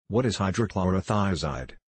What is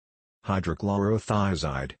hydrochlorothiazide?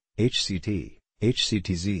 Hydrochlorothiazide, HCT,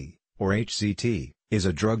 HCTZ, or HCT, is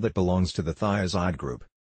a drug that belongs to the thiazide group.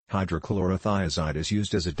 Hydrochlorothiazide is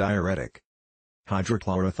used as a diuretic.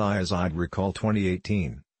 Hydrochlorothiazide Recall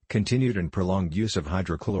 2018, continued and prolonged use of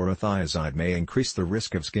hydrochlorothiazide may increase the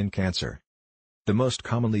risk of skin cancer. The most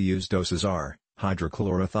commonly used doses are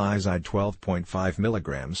hydrochlorothiazide 12.5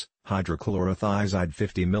 mg, hydrochlorothiazide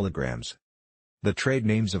 50 mg. The trade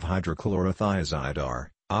names of hydrochlorothiazide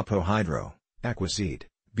are Apo-Hydro, Aquazide,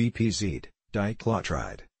 BPZide,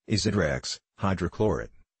 Dichlotride, Esidrex, Hydrochlorot,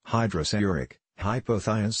 HydroSaluric,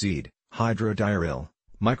 Hypothiazid, HydroDIURIL,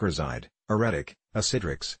 Microzide, Oretic,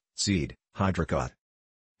 Esidrix, Zide, Hydrocot.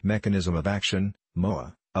 Mechanism of action,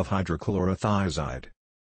 MOA, of hydrochlorothiazide.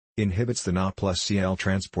 Inhibits the Na plus Cl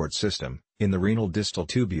transport system, in the renal distal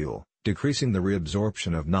tubule, decreasing the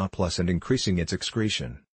reabsorption of Na plus and increasing its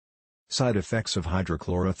excretion. Side effects of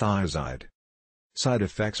hydrochlorothiazide. Side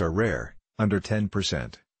effects are rare, under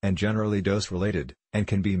 10%, and generally dose-related, and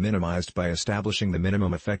can be minimized by establishing the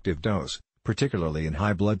minimum effective dose, particularly in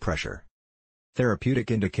high blood pressure.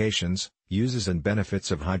 Therapeutic indications, uses and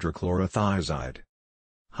benefits of hydrochlorothiazide.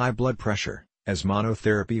 High blood pressure, as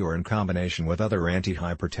monotherapy or in combination with other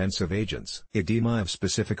antihypertensive agents. Edema of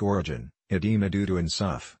specific origin, edema due to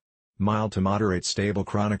INSUF. Mild to moderate stable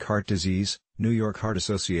chronic heart disease, New York Heart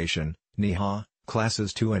Association, NYHA,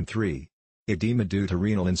 classes 2 and 3. Edema due to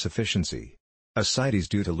renal insufficiency. Ascites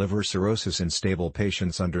due to liver cirrhosis in stable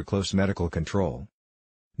patients under close medical control.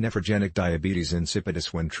 Nephrogenic diabetes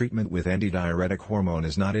insipidus when treatment with antidiuretic hormone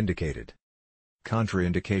is not indicated.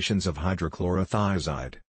 Contraindications of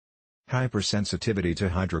hydrochlorothiazide. Hypersensitivity to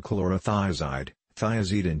hydrochlorothiazide,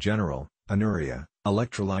 thiazide in general, anuria,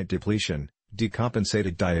 electrolyte depletion,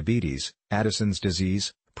 decompensated diabetes, Addison's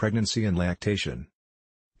disease, pregnancy and lactation.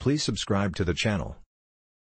 Please subscribe to the channel.